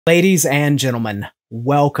Ladies and gentlemen,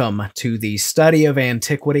 welcome to the study of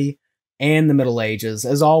antiquity and the Middle Ages.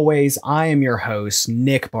 As always, I am your host,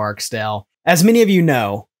 Nick Barksdale. As many of you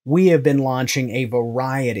know, we have been launching a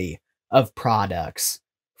variety of products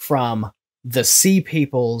from the Sea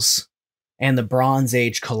Peoples and the Bronze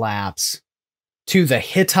Age collapse to the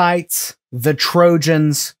Hittites, the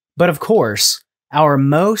Trojans, but of course, our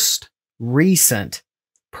most recent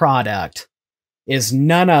product is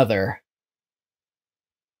none other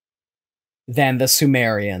than the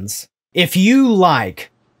Sumerians. If you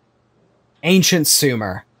like ancient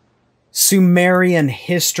Sumer, Sumerian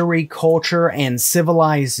history, culture, and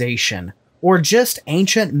civilization, or just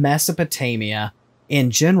ancient Mesopotamia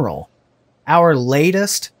in general, our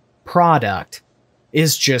latest product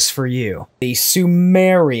is just for you. The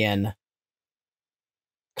Sumerian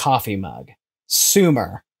coffee mug.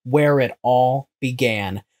 Sumer, where it all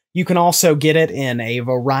began. You can also get it in a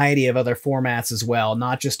variety of other formats as well,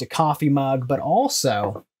 not just a coffee mug, but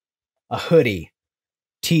also a hoodie,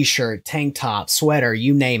 t-shirt, tank top, sweater,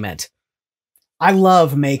 you name it. I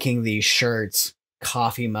love making these shirts,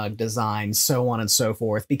 coffee mug designs, so on and so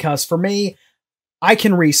forth, because for me, I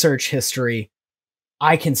can research history,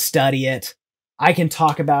 I can study it, I can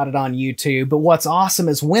talk about it on YouTube, but what's awesome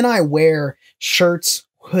is when I wear shirts,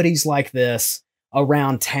 hoodies like this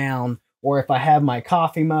around town, or if I have my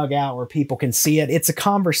coffee mug out where people can see it, it's a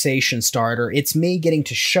conversation starter. It's me getting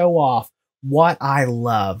to show off what I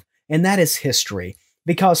love, and that is history.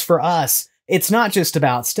 Because for us, it's not just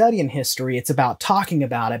about studying history, it's about talking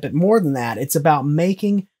about it, but more than that, it's about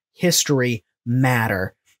making history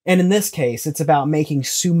matter. And in this case, it's about making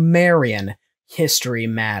Sumerian history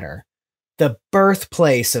matter. The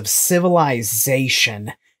birthplace of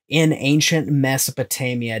civilization in ancient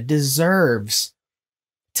Mesopotamia deserves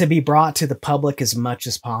to be brought to the public as much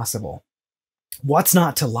as possible. What's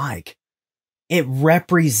not to like? It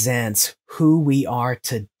represents who we are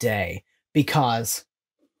today, because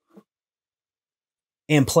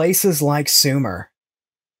in places like Sumer,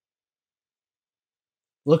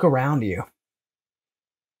 look around you.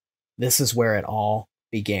 This is where it all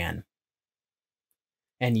began.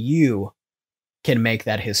 And you can make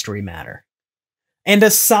that history matter. And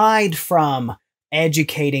aside from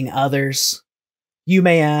educating others, you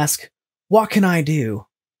may ask, what can I do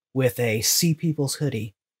with a Sea Peoples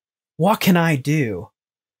hoodie? What can I do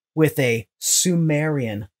with a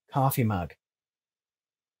Sumerian coffee mug?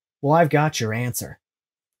 Well, I've got your answer.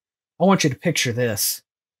 I want you to picture this.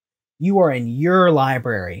 You are in your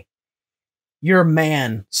library, your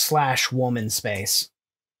man/woman space.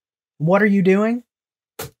 What are you doing?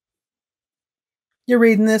 You're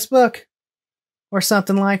reading this book, or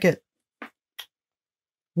something like it.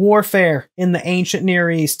 Warfare in the ancient Near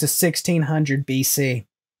East to 1600 BC.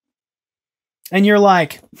 And you're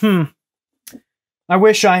like, I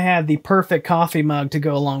wish I had the perfect coffee mug to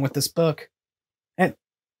go along with this book. And,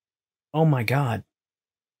 oh my God,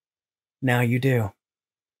 now you do.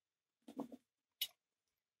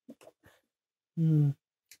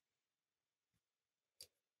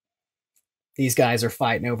 These guys are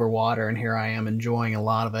fighting over water, and here I am enjoying a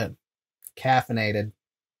lot of it. Caffeinated.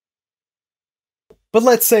 But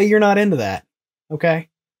let's say you're not into that, okay?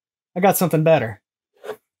 I got something better.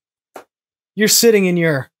 You're sitting in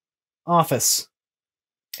your office,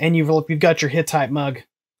 and you've got your Hittite mug.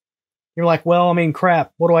 You're like, well, I mean,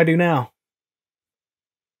 crap, what do I do now?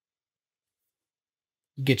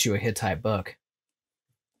 You get you a Hittite book.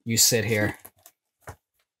 You sit here.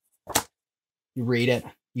 You read it.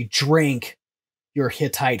 You drink your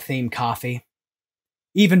Hittite-themed coffee.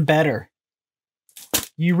 Even better,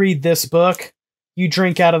 you read this book, you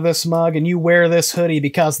drink out of this mug, and you wear this hoodie,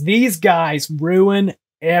 because these guys ruin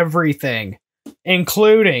everything,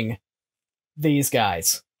 including these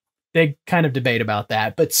guys. Big kind of debate about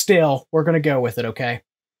that, but still, we're going to go with it, okay?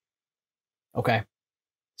 Okay.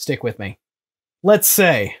 Stick with me. Let's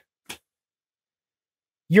say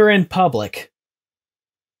you're in public,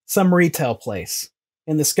 some retail place,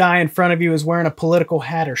 and this guy in front of you is wearing a political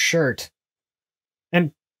hat or shirt.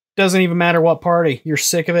 And doesn't even matter what party. You're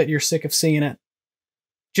sick of it. You're sick of seeing it.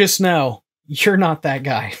 Just know, you're not that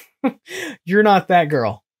guy. You're not that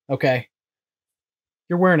girl, okay?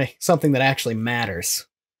 You're wearing something that actually matters.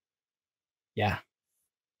 Yeah.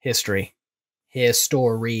 History.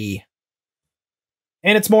 History.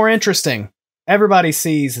 And it's more interesting. Everybody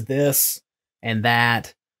sees this and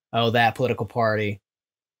that. Oh, that political party.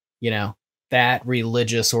 You know, that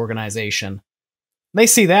religious organization. They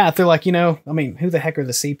see that, they're like, I mean, who the heck are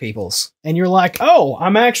the Sea Peoples? And you're like, oh,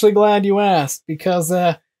 I'm actually glad you asked, because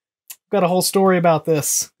I've got a whole story about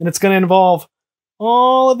this, and it's going to involve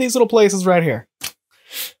all of these little places right here.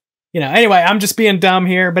 Anyway, I'm just being dumb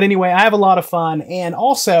here. But anyway, I have a lot of fun. And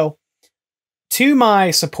also, to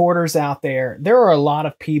my supporters out there, there are a lot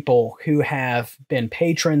of people who have been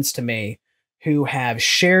patrons to me, who have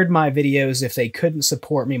shared my videos if they couldn't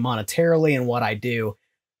support me monetarily in what I do.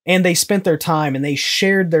 And they spent their time and they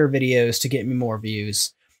shared their videos to get me more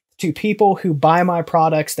views. To people who buy my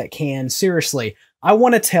products that can, seriously, I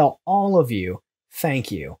want to tell all of you,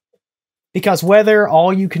 thank you. Because whether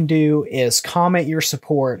all you can do is comment your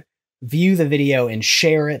support, view the video, and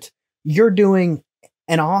share it, you're doing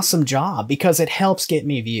an awesome job because it helps get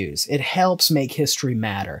me views. It helps make history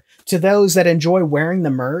matter. To those that enjoy wearing the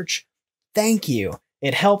merch, thank you.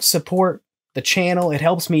 It helps support the channel. It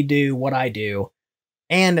helps me do what I do.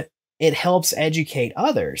 And it helps educate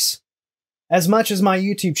others as much as my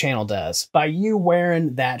YouTube channel does. By you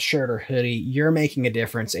wearing that shirt or hoodie, you're making a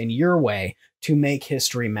difference in your way to make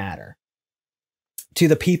history matter. To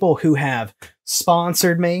the people who have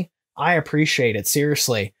sponsored me, I appreciate it.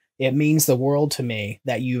 Seriously, it means the world to me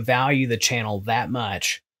that you value the channel that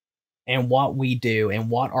much and what we do and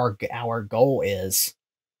what our goal is,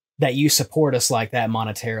 that you support us like that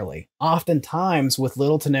monetarily, oftentimes with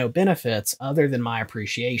little to no benefits other than my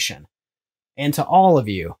appreciation. And to all of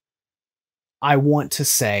you, I want to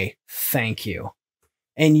say thank you.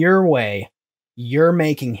 In your way, you're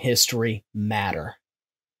making history matter.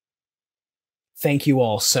 Thank you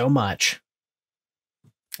all so much,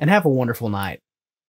 and have a wonderful night.